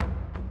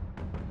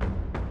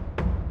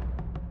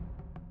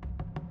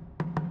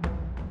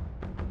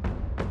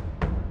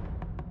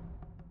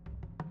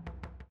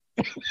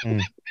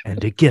Mm.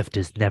 And a gift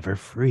is never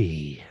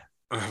free.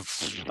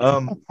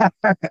 Um,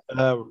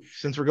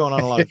 since we're going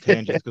on a lot of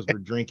tangents because we're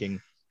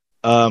drinking,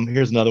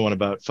 here's another one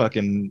about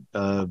fucking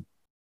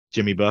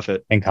Jimmy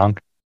Buffett. King Kong.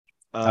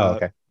 Oh, Uh,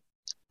 okay.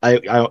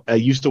 I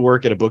used to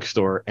work at a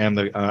bookstore, and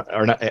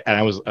or not, and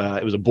I was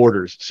it was a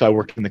Borders, so I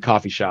worked in the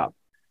coffee shop,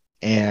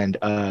 and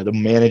the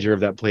manager of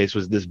that place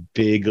was this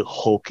big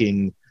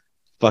hulking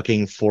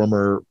fucking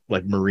former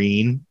like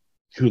Marine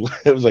who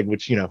it was like,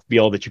 which be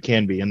all that you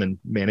can be and then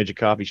manage a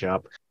coffee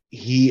shop.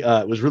 He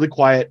was really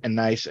quiet and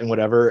nice and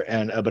whatever,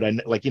 and but I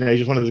like he's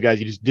just one of those guys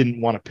you just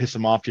didn't want to piss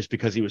him off just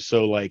because he was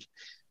so like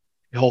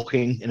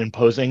hulking and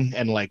imposing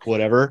and like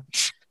whatever.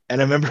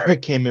 And I remember I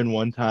came in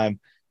one time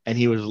and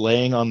he was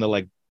laying on the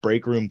like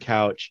break room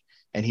couch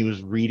and he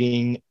was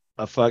reading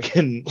a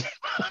fucking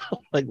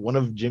like one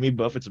of Jimmy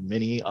Buffett's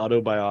mini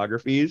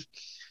autobiographies.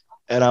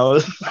 And I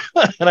was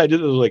and I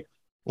just was like,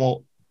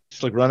 well,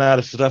 just like run out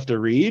of stuff to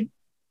read.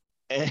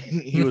 And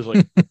he was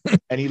like,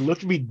 and he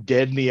looked me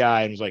dead in the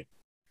eye and was like,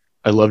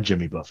 I love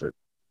Jimmy Buffett.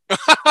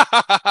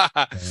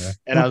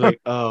 And I was like,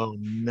 oh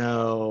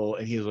no.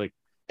 And he was like,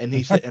 and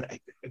he said, and I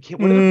can't,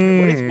 what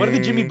are the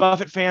Jimmy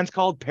Buffett fans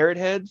called? Parrot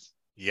heads?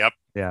 Yep.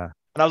 Yeah.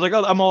 And I was like,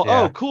 oh, I'm all,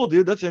 Yeah. oh, cool,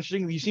 dude. That's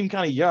interesting. You seem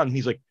kind of young. And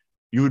he's like,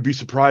 you would be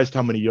surprised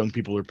how many young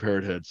people are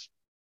parrot heads.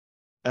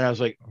 And I was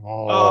like,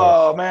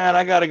 oh man,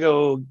 I gotta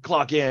go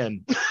clock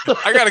in.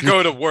 I gotta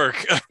go to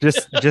work.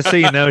 Just so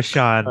you know,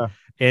 Sean, Huh.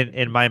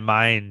 in my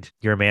mind,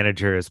 your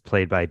manager is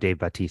played by Dave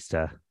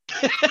Bautista.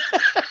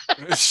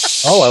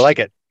 Oh, I like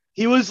it.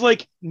 He was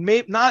like,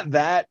 maybe not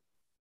that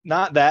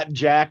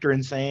jacked or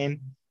insane,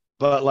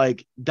 but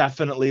like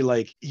definitely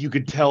like you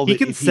could tell He that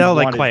can if sell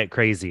like wanted- quiet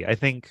crazy. I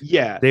think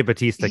Yeah, Dave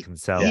Bautista can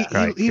sell. he,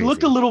 quiet he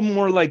looked a crazy. little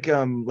more like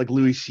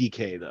Louis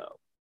C.K. though,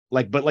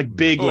 like but like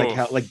big like Oof.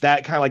 how like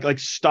that kind of like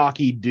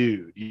stocky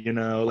dude,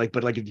 like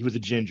but like he was a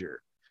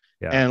ginger.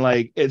 Yeah. And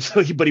like it's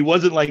so but he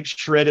wasn't like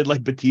shredded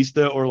like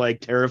Batista or like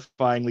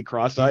terrifyingly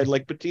cross-eyed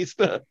like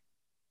Batista.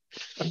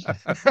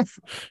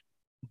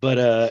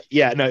 But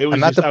yeah, no, it was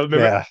just I remember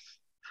yeah.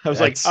 I was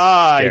like, That's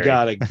I scary.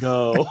 gotta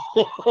go.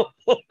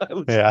 I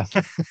was Yeah.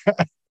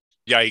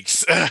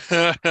 Yikes.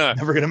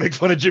 never gonna make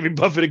fun of Jimmy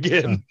Buffett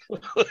again.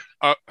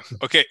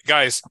 Okay,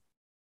 guys,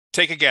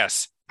 take a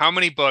guess. How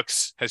many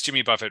books has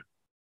Jimmy Buffett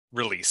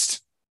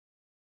released?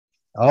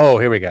 Oh,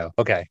 here we go.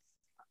 Okay.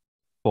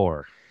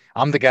 4.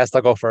 I'm the guest.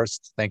 I'll go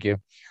first. Thank you.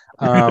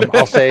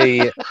 I'll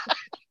say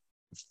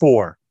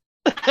 4.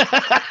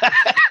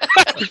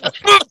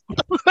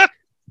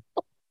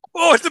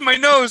 Oh, it's in my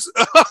nose.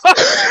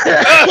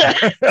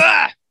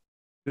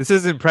 This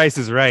isn't Price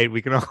is Right.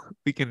 We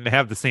can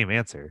have the same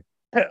answer.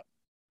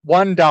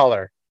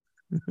 $1.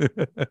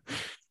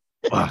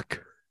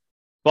 Fuck.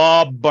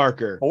 Bob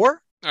Barker.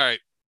 4? All right.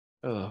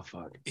 Oh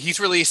fuck. He's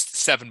released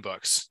 7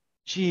 books.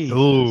 Jeez.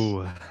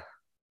 Ooh.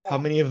 How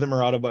many of them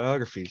are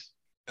autobiographies?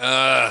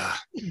 I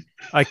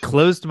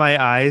closed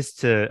my eyes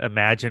to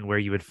imagine where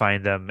you would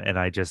find them, and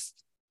I just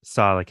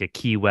saw like a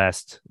Key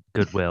West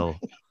Goodwill.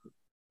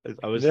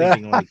 I was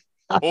thinking like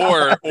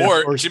Or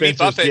Jimmy Spencer's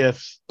Buffett,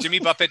 Gifts.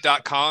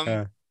 jimmybuffett.com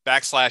Yeah.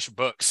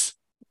 /books.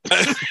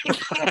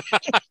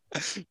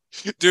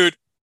 Dude,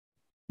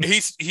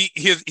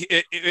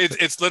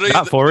 it's literally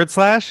Not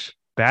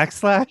 /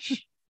 backslash.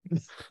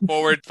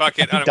 forward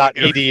fucking I don't Dot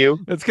know.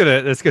 edu.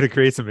 That's gonna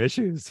create some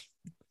issues.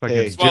 Fucking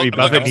Hey, Jimmy well,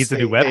 Buffett look, needs a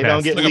new Hey,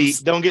 don't get webmaster. lead.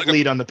 Don't get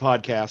lead on the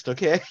podcast,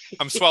 okay?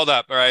 I'm swelled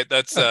up. All right,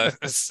 that's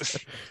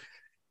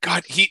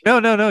God.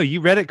 No.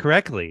 You read it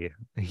correctly.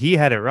 He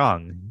had it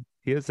wrong.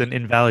 He has an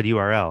invalid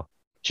URL.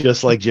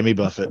 Just like Jimmy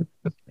Buffett.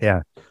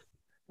 Yeah.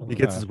 He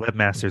gets his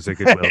webmasters at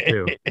Goodwill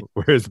too,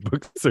 where his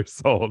books are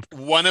sold.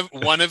 one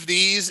of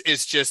these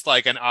is just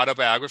like an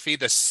autobiography.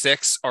 The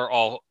 6 are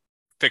all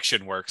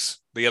fiction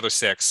works. The other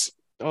 6.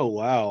 Oh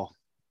wow.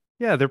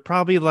 Yeah, they're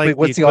probably like Wait,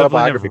 what's the equivalent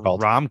autobiography of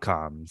called?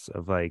 rom-coms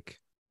of like,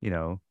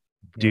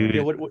 dude,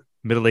 Yeah,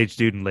 middle-aged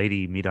dude and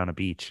lady meet on a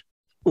beach.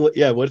 what's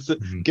the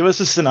Mhm. give us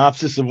a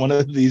synopsis of one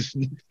of these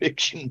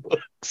fiction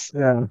books.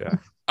 Yeah.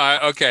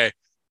 Okay.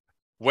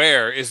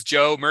 Where is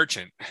Joe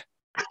Merchant?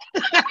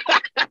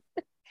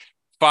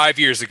 5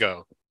 years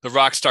ago, the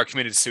rock star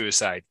committed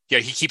suicide.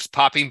 Yet he keeps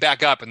popping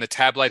back up in the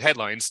tabloid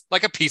headlines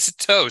like a piece of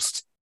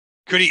toast.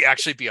 Could he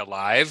actually be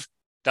alive?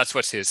 That's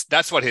what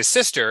his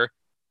sister.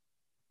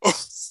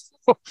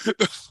 Oh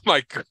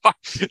my God.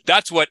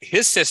 That's what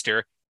his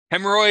sister,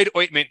 hemorrhoid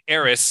ointment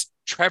heiress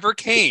Trevor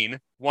Kane,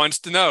 wants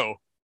to know.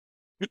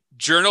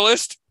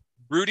 Journalist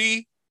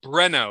Rudy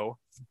Breno.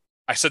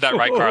 I said that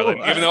right, Carlin.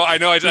 Even though I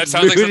know that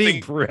sounds like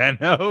Rudy something.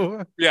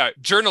 Breno. Yeah,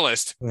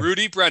 journalist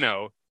Rudy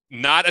Breno,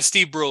 not a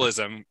Steve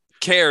Brulism,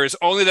 cares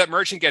only that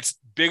Merchant gets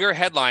bigger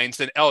headlines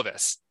than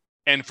Elvis.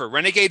 And for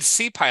Renegade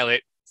Sea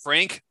pilot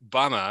Frank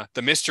Bama,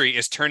 the mystery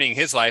is turning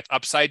his life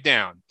upside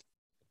down.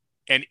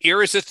 An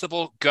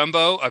irresistible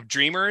gumbo of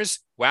dreamers,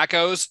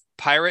 wackos,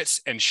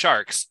 pirates, and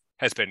sharks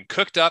has been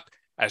cooked up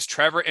as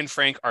Trevor and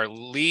Frank are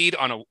led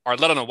on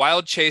a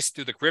wild chase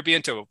through the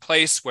Caribbean to a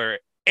place where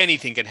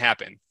anything can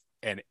happen,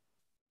 and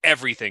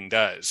everything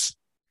does.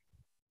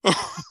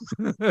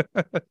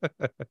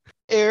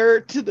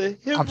 Heir to the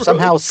I'm Himro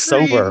somehow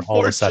Extreme sober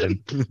all of a fortune.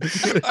 sudden.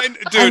 I,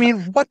 I dude,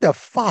 mean, what the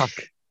fuck?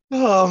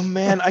 Oh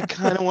man, I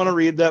kind of want to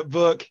read that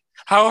book.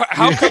 how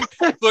come?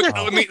 Look,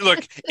 Oh.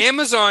 look.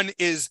 Amazon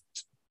is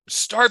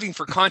starving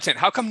for content.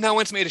 How come no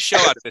one's made a show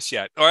out of this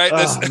yet? All right,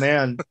 this, Oh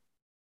man.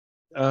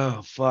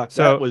 Oh fuck.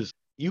 So- That was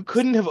you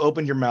couldn't have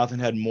opened your mouth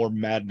and had more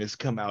madness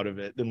come out of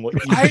it than what you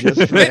I-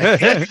 just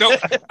read. no,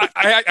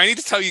 I need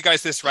to tell you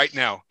guys this right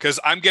now because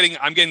I'm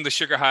getting the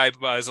sugar high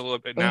buzz a little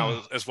bit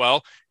now as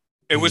well.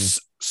 It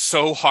was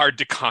so hard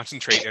to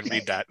concentrate and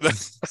read that.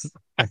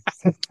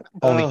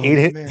 Only Oh,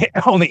 eight, man.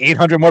 only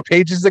 800 more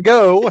pages to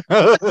go.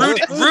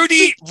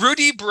 Rudy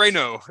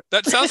Breno.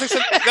 That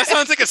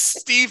sounds like a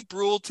Steve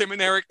Brule Tim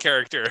and Eric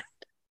character.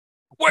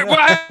 Wait,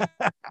 what?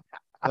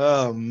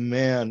 Oh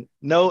man,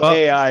 no Well,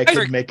 AI guys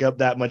could are- make up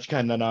that much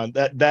kind of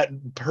that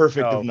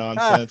perfect Oh. of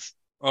nonsense.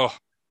 Oh,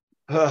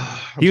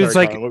 I'm He was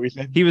sorry, like- Colin, what were you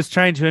saying? He was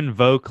trying to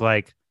invoke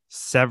like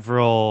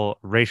several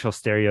racial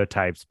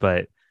stereotypes,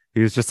 but he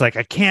was just like,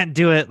 I can't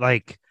do it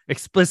like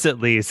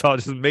explicitly, so I'll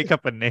just make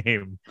up a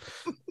name.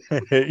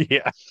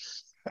 Yeah.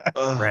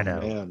 Oh,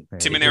 Breno. man.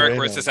 Tim and Eric Breno.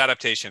 versus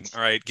adaptation.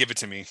 All right, give it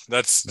to me.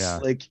 That's Yeah.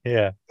 Like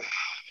Yeah.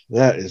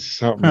 that is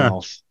something Huh.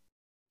 else.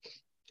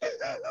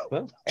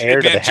 Well,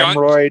 Heir to the Man,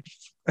 hemorrhoid.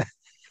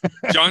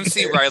 John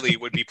C. Riley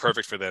would be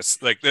perfect for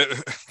this. Like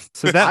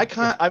So that I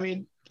can't. I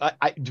mean,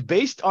 I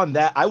based on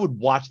that, I would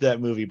watch that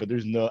movie, but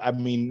there's no. I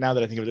mean, now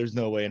that I think of it, there's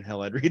no way in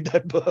hell I'd read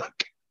that book.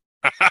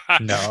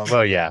 No,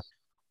 well, yeah.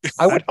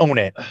 I would own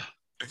it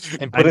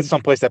and put I- it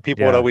someplace that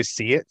people would yeah. always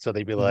see it. So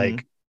they'd be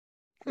like,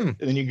 And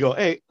then you go,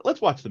 hey,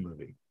 let's watch the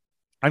movie.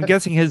 I'm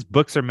guessing his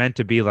books are meant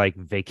to be like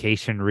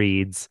vacation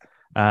reads.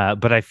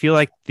 But I feel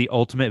like the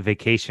ultimate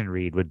vacation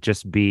read would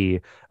just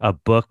be a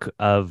book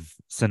of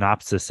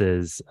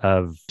synopsises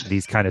of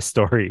these kind of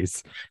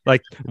stories,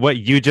 like what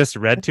you just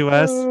read to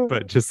us,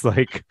 but just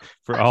like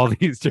for all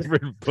these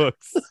different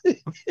books.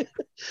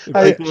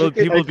 People would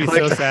be so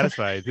clicked-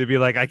 satisfied. They'd be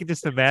like, I can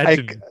just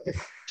imagine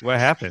what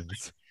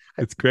happens.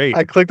 It's great.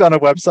 I clicked on a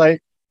website,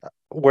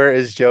 Where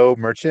is Joe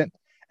Merchant?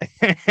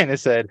 And it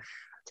said,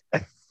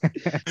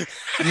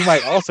 you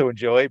might also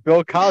enjoy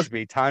Bill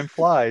Cosby, Time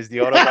Flies,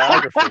 the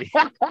autobiography.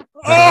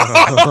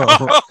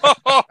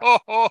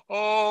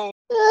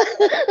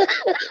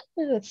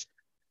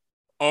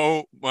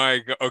 Oh my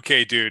god.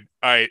 Okay, dude.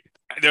 All right.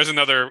 There's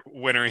another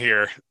winner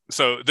here.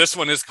 So this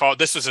one is called,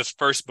 this is his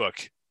first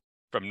book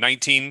from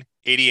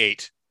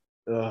 1988.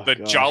 Oh, The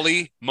God.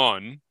 Jolly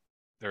Mon.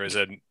 There is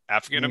an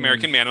African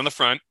American man on the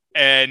front,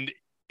 and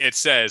it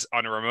says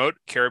on a remote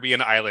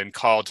Caribbean island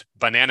called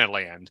Banana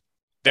Land,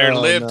 there Oh,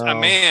 lived no. a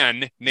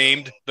man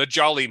named the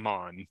Jolly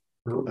Mon.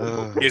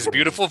 His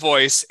beautiful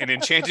voice and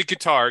enchanted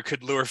guitar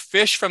could lure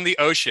fish from the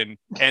ocean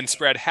and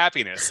spread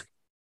happiness,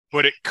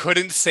 but it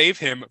couldn't save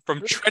him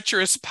from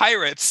treacherous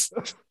pirates.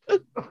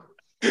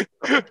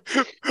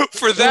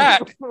 For that,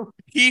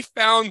 he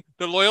found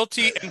the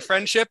loyalty and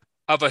friendship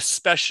of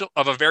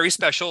a very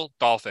special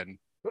dolphin.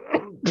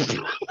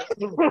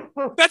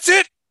 That's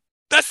it.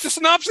 That's the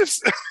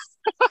synopsis.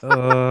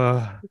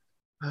 Uh,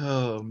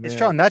 Oh man. It's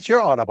John, that's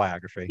your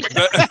autobiography.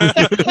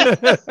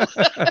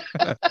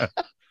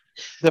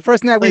 The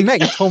first night we Like-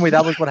 met, you told me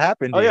that was what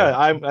happened. Oh to you. yeah,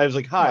 I was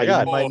like, hi.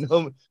 God.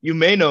 You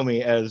may know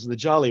me as the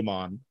Jolly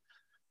Mon.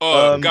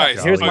 Oh,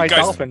 guys, Here's my guys,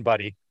 dolphin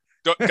buddy.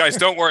 guys,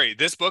 don't worry.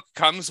 This book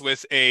comes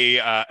with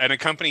an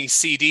accompanying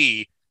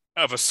CD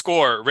of a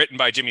score written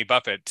by Jimmy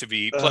Buffett to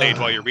be played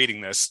while you're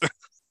reading this.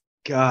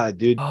 God,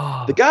 dude.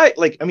 oh, The guy,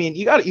 like, I mean,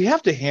 you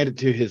have to hand it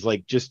to his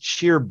like just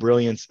sheer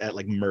brilliance at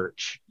like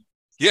merch.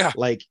 Yeah.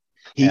 Like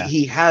Yeah.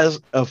 he has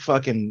a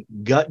fucking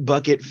gut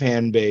bucket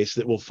fan base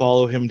that will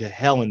follow him to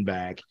hell and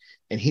back,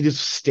 and he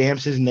just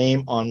stamps his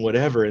name on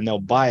whatever and they'll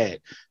buy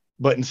it.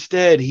 But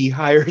instead, he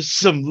hires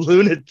some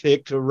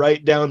lunatic to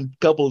write down a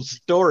couple of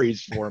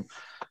stories for him.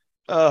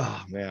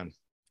 Oh man,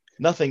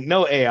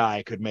 no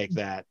AI could make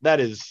that. That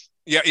is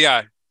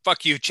Yeah.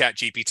 Fuck you, Chat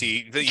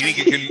GPT. You think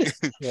you can?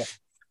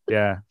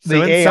 yeah. The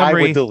So in AI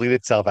summary, would delete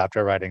itself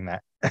after writing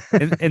that.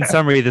 in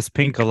summary, this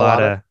pink Pink colada.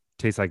 colada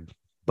tastes like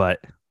butt.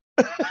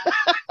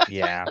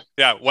 Yeah.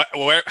 Yeah.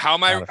 How am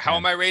Not a I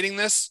fan. rating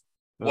this?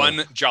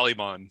 One Jolly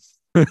Mon.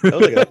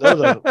 that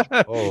was a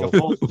Oh,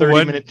 full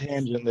 30-minute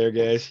tangent there,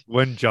 guys.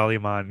 One jolly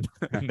mon.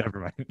 Never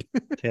mind.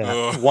 yeah.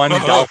 Oh. One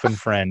dolphin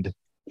friend.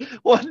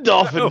 One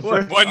dolphin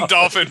One- friend. One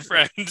dolphin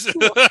friend.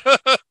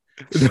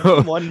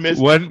 No,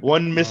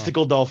 One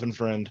mystical dolphin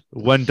friend.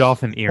 one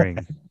dolphin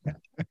earring.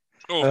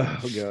 Oh,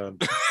 Oh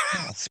god.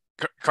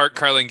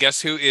 Carlin,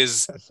 guess who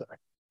is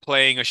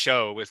playing a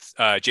show with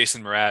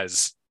Jason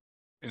Mraz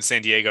in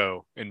San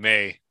Diego in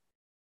May?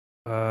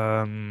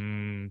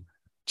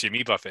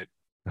 Jimmy Buffett.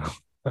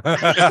 I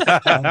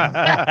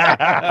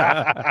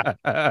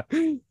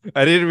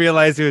didn't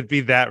realize it would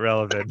be that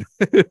relevant.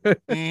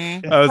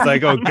 I was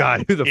like, oh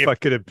God, who the fuck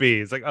could it be?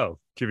 It's like, oh,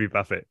 Jimmy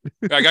Buffett.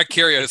 I got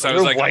curious. I You're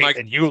was like, white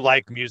and you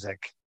like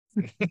music.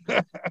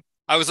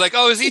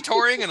 oh, is he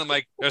touring? And I'm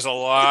like, there's a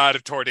lot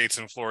of tour dates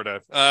in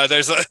Florida.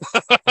 There's a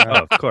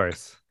Oh, of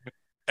course.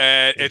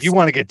 And If it's you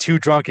want to get too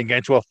drunk and get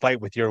into a fight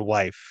with your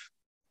wife,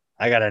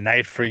 I got a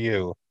night for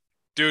you.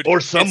 dude, Or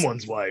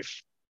someone's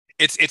wife.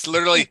 It's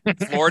literally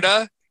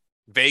Florida,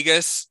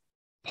 Vegas,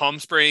 Palm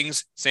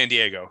Springs, San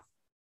Diego.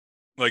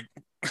 Like,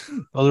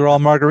 Those are all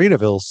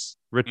Margaritavilles.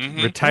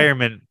 Mhm.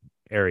 Retirement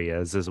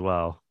areas as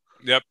well.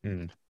 yep.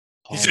 Mm.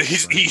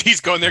 He's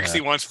going there because he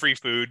Yeah. wants free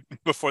food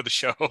before the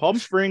show. Palm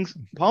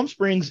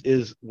Springs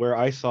is where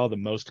I saw the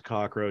most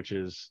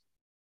cockroaches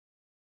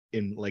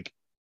in like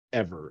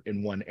ever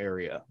in one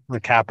area. Per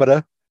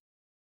capita.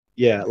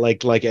 Yeah,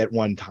 like at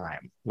one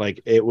time.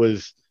 Like it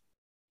was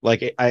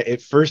like I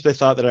at first I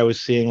thought that I was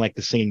seeing like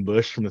the singing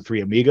bush from the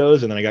Three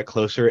Amigos, and then I got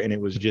closer and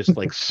it was just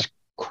like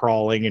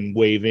crawling and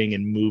waving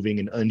and moving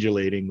and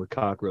undulating with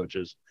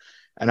cockroaches.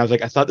 And I was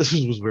like, I thought this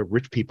was where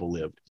rich people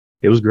lived.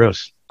 It was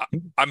gross.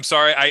 I'm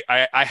sorry.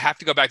 I have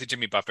to go back to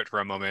Jimmy Buffett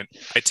for a moment.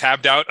 I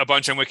tabbed out a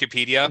bunch on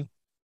Wikipedia.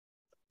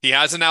 He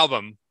has an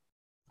album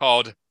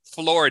called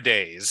Floor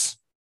Days,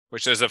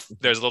 which there's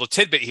a little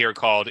tidbit here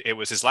called it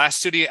was his last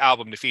studio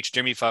album to feature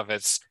Jimmy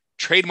Buffett's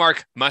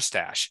trademark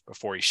mustache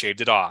before he shaved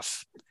it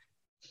off.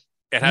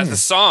 It has a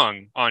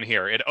song on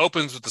here. It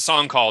opens with the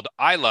song called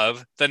I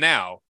Love the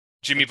Now.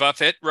 Jimmy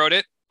Buffett wrote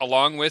it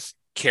along with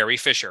Carrie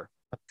Fisher.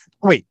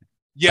 Wait,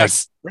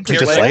 Yes,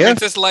 Princess Leia?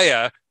 Princess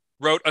Leia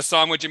wrote a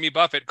song with Jimmy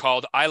Buffett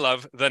called I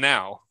Love the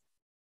Now.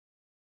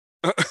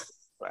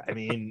 I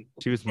mean,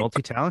 She was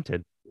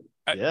multi-talented.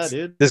 yeah,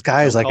 dude. This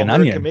guy is Don't like call an her a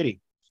onion. committee.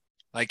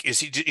 Like, is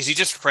he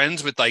just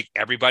friends with like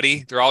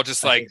everybody? They're all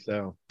just I like, think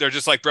so. they're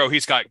just like, bro,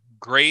 he's got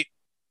great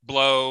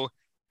blow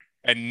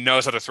and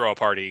knows how to throw a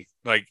party.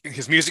 Like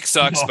his music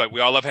sucks, but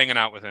we all love hanging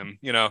out with him,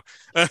 you know?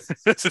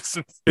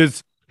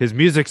 His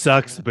music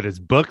sucks, but his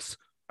books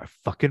are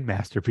fucking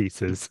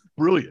masterpieces.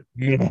 Brilliant.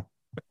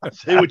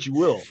 Say what you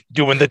will.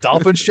 Dude, when the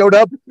dolphins showed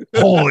up,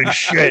 holy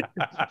shit.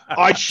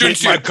 I shit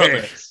see my it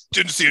coming. pants.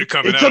 Didn't see it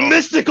coming It's at a all.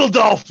 mystical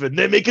dolphin.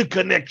 They make a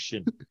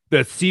connection.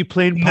 The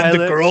seaplane And then pilot.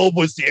 the girl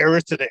was the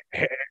heiress to the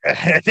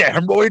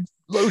hemorrhoid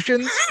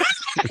lotions.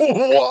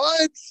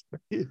 What?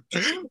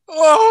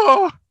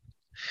 Oh,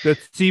 The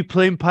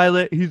seaplane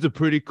pilot. He's a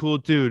pretty cool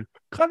dude.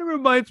 Kind of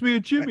reminds me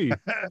of Jimmy.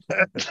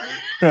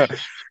 I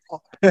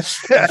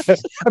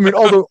mean,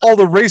 all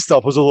the race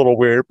stuff was a little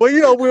weird, but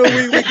you know, we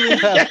can move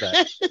past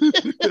that.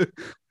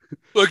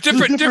 look, It's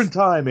a different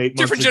time, 8 months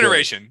different ago.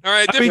 generation. All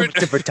right, I mean,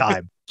 Different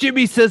time.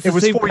 Jimmy says the It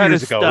was same 4 kind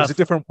years of ago. It was stuff. a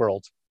different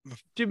world.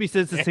 Jimmy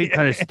says the same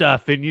kind of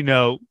stuff, and you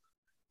know,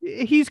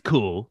 he's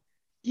cool.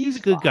 He's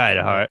a good guy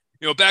at heart.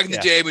 you know, back in the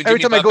Yeah. day when Every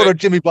Jimmy time I go to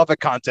Buffett, Jimmy Buffett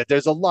concert,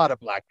 there's a lot of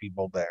black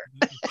people there.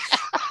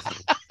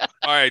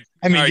 all right,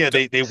 I mean, All right,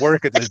 yeah, they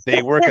work at the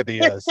They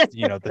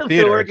the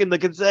theater. work in the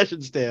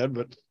concession stand,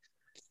 but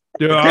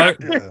There are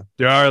Yeah.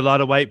 there are a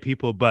lot of white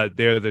people, but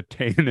they're the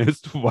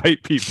tannest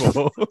white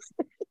people.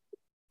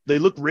 they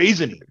look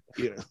raisiny.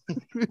 Yeah.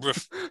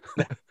 ref-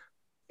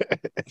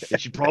 They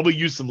should probably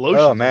use some lotion.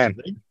 Oh, man.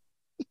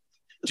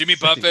 Jimmy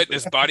Buffett,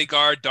 his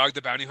bodyguard, Dog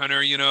the Bounty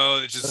Hunter, you know,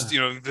 it's just, you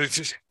know,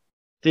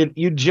 Dude,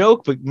 you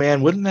joke, but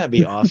man, wouldn't that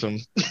be awesome?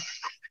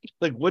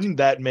 Like, wouldn't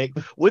that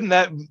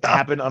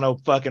happen on a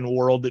fucking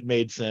world that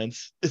made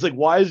sense? It's like,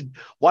 why is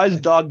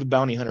Dog the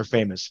Bounty Hunter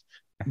famous?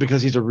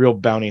 Because he's a real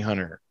bounty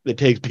hunter that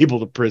takes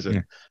people to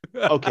prison.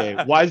 Okay,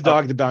 why is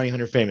Dog the Bounty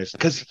Hunter famous?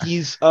 Because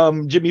he's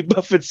Jimmy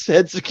Buffett's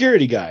head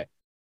security guy.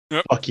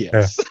 Yep. Fuck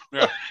yes.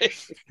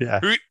 Yeah.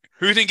 who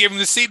do you think gave him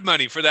the seed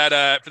money for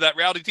that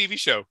reality TV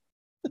show?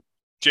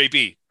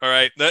 JB. All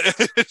right.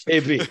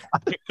 AB.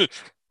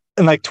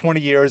 In like 20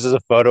 years, there's a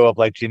photo of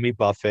like Jimmy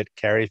Buffett,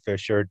 Carrie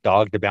Fisher,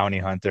 Dog the Bounty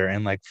Hunter,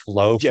 and like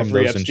Flo from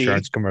Jeffrey those Epstein.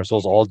 insurance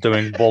commercials, all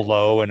doing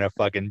below in a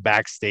fucking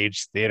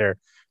backstage theater.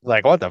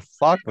 Like, what the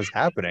fuck was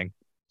happening?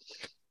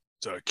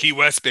 So Key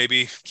West,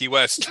 baby. Key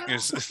West.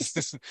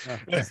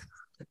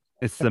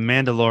 It's the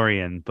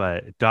Mandalorian,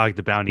 but Dog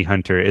the Bounty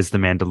Hunter is the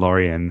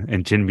Mandalorian,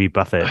 and Jimmy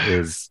Buffett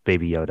is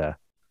Baby Yoda.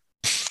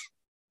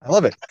 I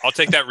love it. I'll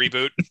take that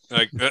reboot.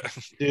 Like, Dude,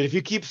 if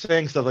you keep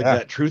saying stuff like Yeah.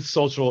 that, Truth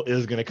Social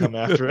is going to come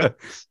after it.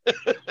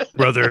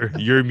 Brother,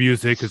 your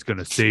music is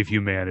gonna save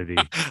humanity.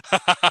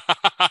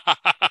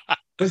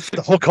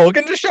 The Hulk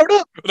Hogan just showed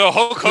up. no,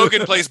 Hulk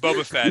Hogan plays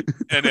Boba Fett,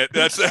 and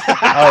that's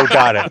Oh,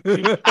 got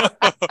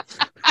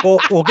it.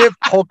 We'll give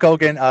Hulk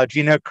Hogan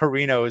Gina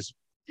Carino's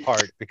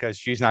part because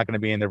she's not going to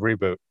be in the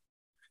reboot.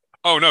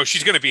 Oh no,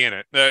 she's gonna be in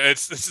it.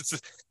 It's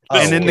Oh,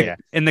 and in the yeah.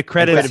 in the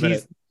credits, Wait a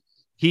minute.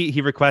 he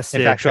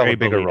requested In fact, she'll have Terry a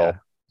bigger Bollea. role.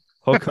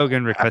 Hulk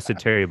Hogan requested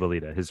Terry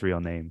Bollea, his real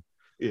name.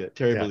 Yeah,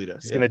 Terry Yeah.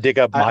 Bollea. He's going to dig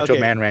up Macho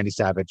Man Randy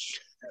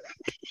Savage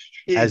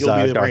as He'll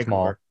be the Darth Rancor.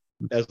 Maul.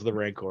 As the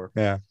Rancor.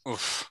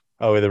 oof.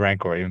 Oh, the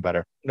Rancor, even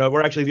better. No,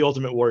 we're actually the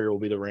Ultimate Warrior will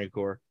be the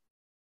Rancor.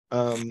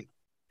 Oh,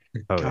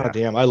 God yeah.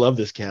 damn, I love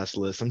this cast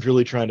list. I'm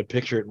really trying to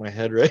picture it in my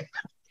head right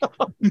now.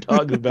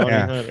 Dog the Bounty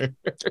Yeah. Hunter.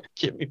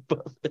 Jimmy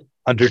Buffett.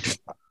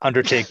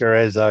 Undertaker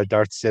as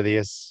Darth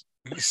Sidious.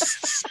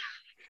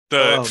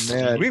 Oh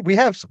man. We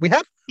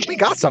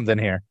got something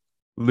here.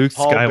 Luke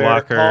Paul Bear,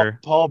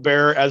 Skywalker. Paul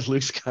Bear as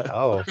Luke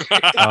Skywalker.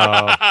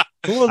 Oh,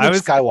 who will I Luke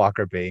was-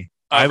 Skywalker be?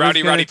 I was Roddy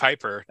gonna- Roddy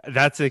Piper.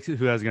 That's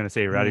who I was gonna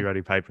say.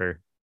 Roddy Piper.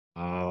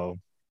 Oh,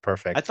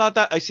 perfect. I thought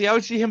that I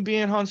would see him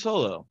being Han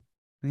Solo.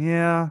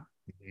 Yeah.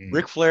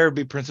 Ric Flair would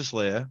be Princess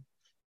Leia.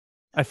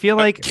 I feel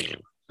like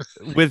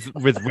with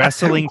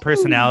wrestling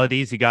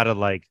personalities, you gotta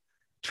like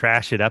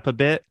trash it up a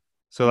bit.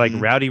 So like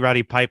Mhm.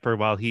 Roddy Piper,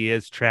 while he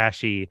is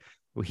trashy,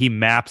 he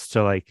maps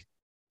to like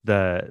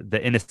the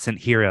innocent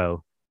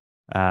hero,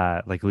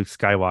 like Luke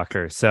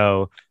Skywalker.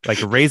 So like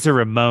Razor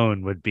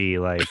Ramon would be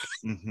like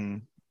Mm-hmm.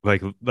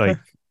 like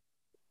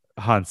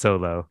Han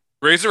Solo.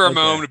 Razor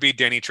Ramon Okay. would be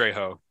Danny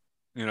Trejo.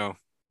 You know,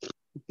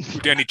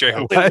 Danny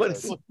Trejo.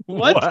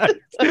 What?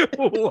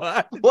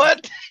 What?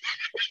 What?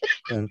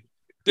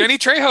 Danny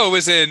Trejo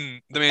was in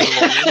The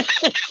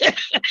Mandalorian.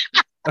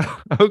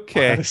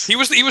 Okay. He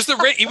was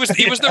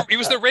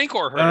the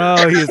Rancor herder.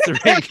 Oh, he's the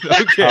rank.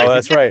 Okay. Oh,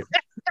 that's right.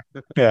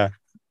 Yeah.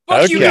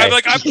 Fuck you! okay. I'm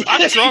like I'm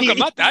drunk. I'm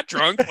not that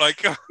drunk.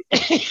 Like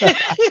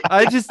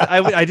I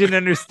didn't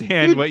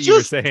understand what you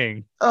were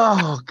saying.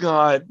 Oh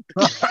God.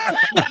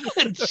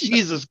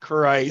 Jesus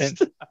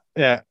Christ.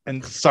 Yeah.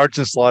 And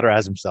Sergeant Slaughter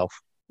as himself.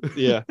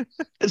 Yeah.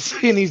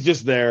 And he's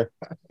just there.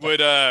 would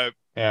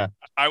Yeah.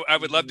 I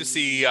would love to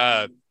see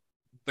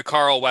the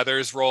Carl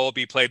Weathers role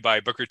be played by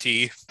Booker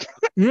T.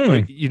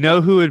 Mm. You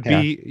know who would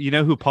Yeah. be? You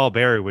know who Paul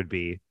Bearer would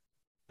be?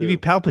 He'd be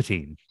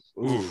Palpatine.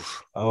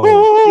 Oof. Oh.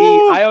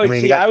 See, I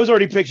mean, you got- I was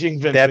already picturing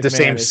Vince They have the McMahon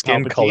same as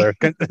skin Palpatine. color,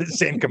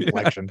 same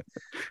complexion.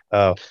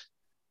 Oh.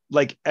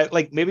 Like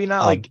maybe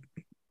not like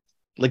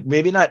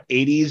maybe not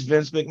 80s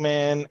Vince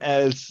McMahon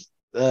as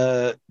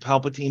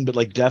Palpatine, but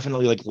like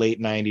definitely like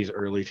late 90s,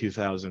 early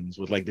 2000s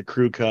with like the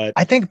crew cut.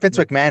 I think Vince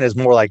McMahon is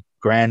more like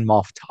Grand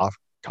Moff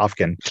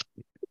Tarkin.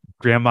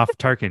 Grand Moff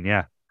Tarkin.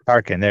 Yeah.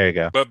 Tarkin, there you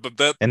go.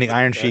 But And the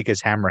Iron Okay. Sheik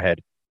is Hammerhead.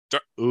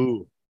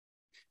 Ooh.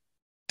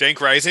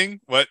 Dank Rising?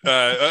 What?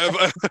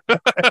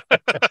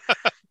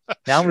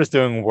 Now I'm just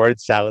doing word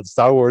salad,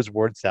 Star Wars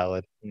word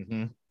salad.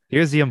 Mm-hmm.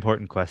 Here's the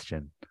important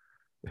question: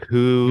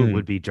 Who Hmm.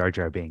 would be Jar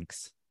Jar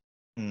Binks?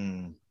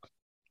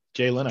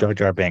 Jay Leno. Jar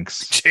Jar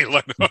Binks. Jay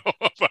Leno.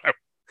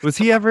 Was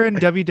he ever in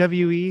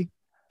WWE?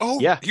 Oh,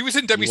 Yeah. he was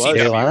in was. WCW.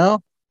 Jay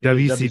Leno?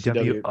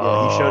 WCW.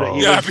 Yeah, he showed it.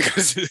 He Yeah,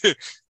 was-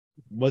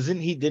 because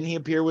Didn't he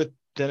appear with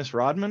Dennis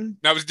Rodman?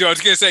 I was gonna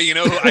say, you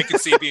know, who I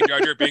could see being Jar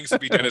Jar Binks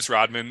would be Dennis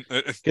Rodman.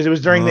 Because it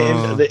was during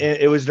Oh.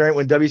 it was during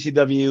when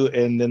WCW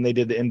and then they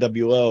did the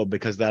NWO,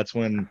 because that's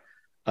when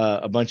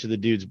a bunch of the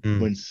dudes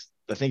when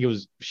I think it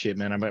was shit,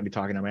 man. I might be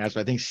talking on my ass,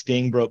 but I think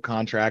Sting broke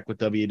contract with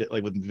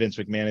with Vince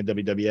McMahon and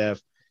WWF,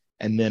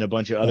 and then a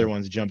bunch of other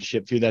ones jumped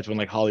ship too. That's when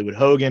like Hollywood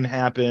Hogan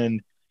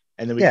happened,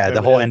 and then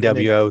The whole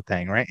NWO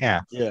thing, right?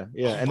 Yeah. Yeah.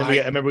 Oh And then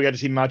I remember we got to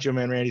see Macho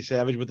Man Randy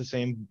Savage with the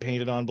same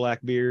painted on black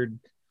beard.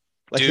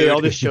 Like Dude. they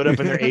all just showed up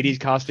in their 80s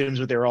costumes,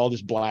 but they were all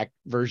just black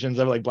versions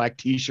of it, like black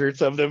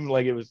t-shirts of them.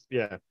 Like it was,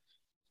 yeah.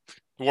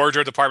 The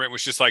wardrobe department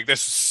was just like,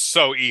 this is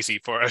so easy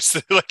for us.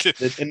 Like,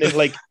 And then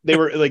like they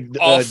were like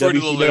All Fruit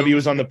of the WCW Loom.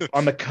 was on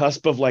the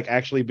cusp of like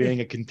actually being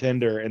a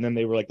contender, and then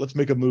they were like, let's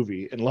make a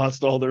movie, and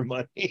lost all their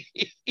money.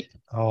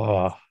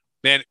 Oh.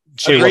 man,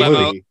 A great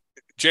movie.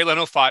 Jay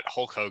Leno fought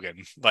Hulk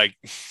Hogan. Like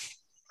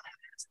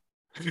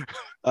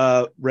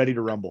Ready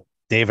to Rumble.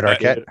 David That-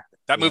 Arquette.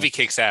 that Yeah. movie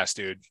kicks ass,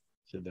 dude.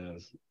 It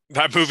does.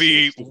 That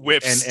movie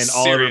whips And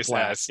Oliver serious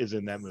Platt ass. is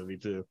in that movie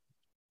too.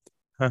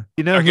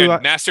 You know Again,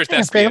 who Master Yeah,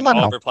 Thespian,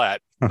 Leno. Oliver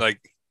Platt.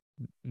 Like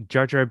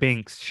Jar Jar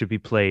Binks should be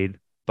played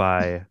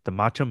by the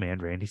Macho Man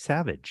Randy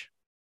Savage.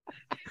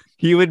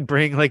 He would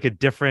bring like a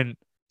different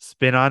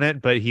spin on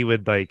it, but he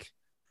would like,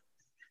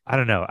 I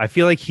don't know. I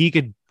feel like he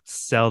could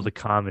sell the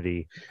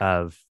comedy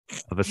of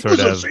a sort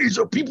of.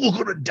 Are people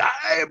gonna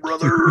die,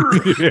 brother?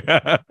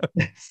 Yeah.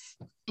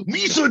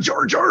 Misa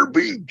Jar Jar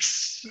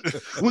Binks.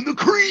 When the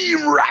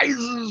cream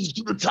rises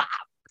to the top,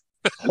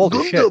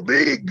 Holy shit.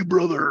 big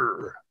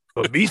brother.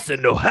 Misa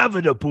no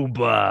having a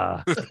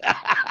Pumbaa.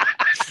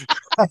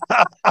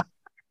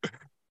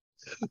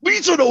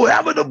 Misa no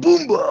having a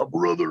boomba,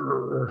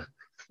 brother.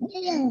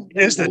 Ooh.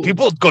 Is the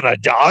people gonna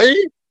die?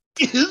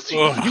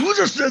 Ugh.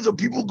 User says the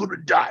people gonna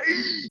die.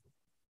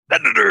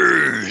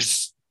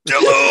 Senators,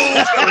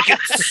 Jello,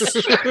 delegates.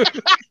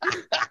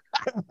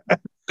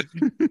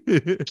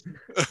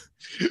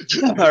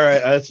 All right,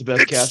 that's the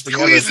best casting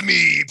ever.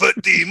 me, but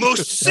the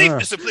most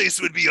safest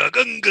place would be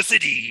Gunga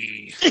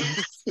City.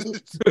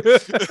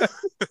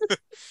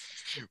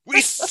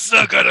 We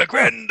suck at a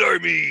grand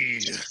army.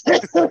 I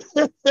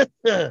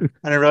didn't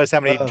realize how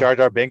many Uh-oh. Jar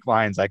Jar Bink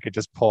lines I could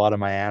just pull out of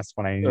my ass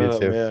when I needed Oh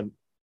to. man,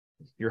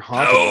 you're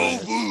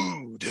haunted.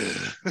 wooed.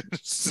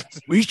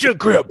 We should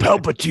grant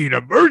Palpatine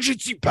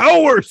emergency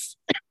powers.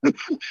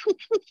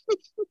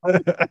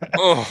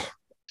 Oh,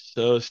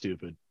 So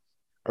stupid.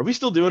 Are we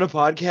still doing a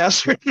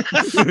podcast? oh,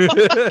 this is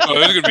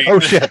gonna be. Oh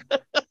shit.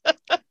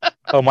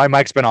 Oh, my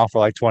mic's been off for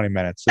like 20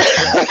 minutes.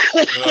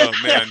 It's fine. Oh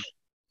man,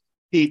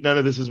 Pete, none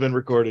of this has been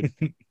recorded.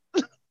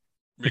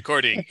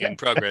 recording in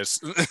progress.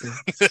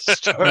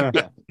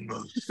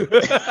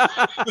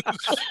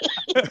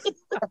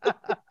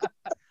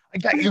 I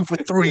got you for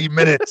 3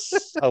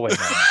 minutes. Oh wait,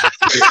 no.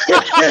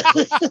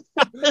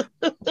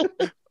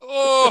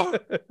 Oh,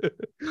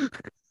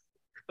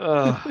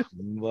 Oh,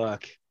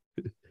 luck.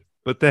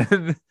 But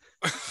then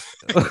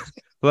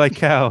like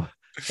how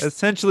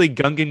essentially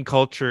Gungan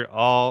culture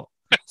all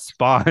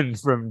spawned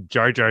from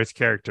Jar Jar's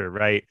character,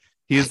 right?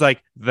 He's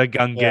like the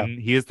Gungan,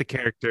 he is the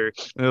character.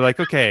 And they're like,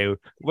 okay,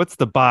 what's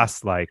the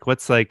boss like?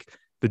 What's like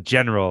the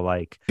general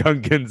like?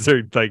 Gungans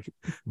are like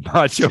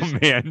Macho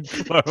Man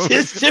clones.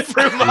 Just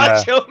different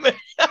Macho Man.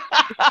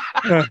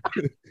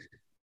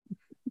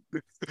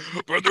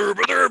 Brother.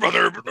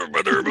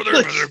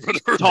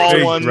 Tall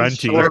Very one,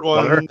 grunty. short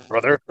one.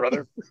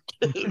 brother.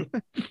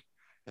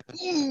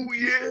 Ooh,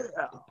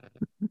 yeah.